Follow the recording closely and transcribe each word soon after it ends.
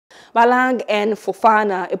Malang N.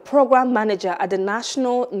 Fofana, a program manager at the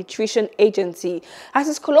National Nutrition Agency, has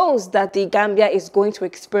disclosed that the Gambia is going to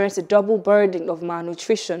experience a double burden of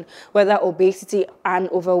malnutrition, whether obesity and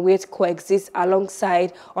overweight coexist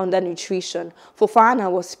alongside undernutrition. Fofana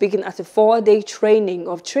was speaking at a 4-day training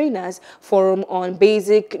of trainers forum on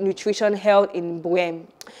basic nutrition held in Bwiam.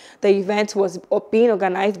 The event was being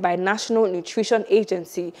organized by National Nutrition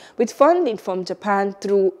Agency with funding from Japan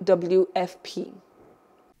through WFP.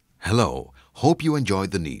 Hello, hope you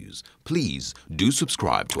enjoyed the news. Please do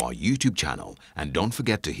subscribe to our YouTube channel and don't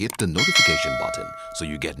forget to hit the notification button so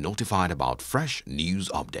you get notified about fresh news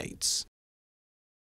updates.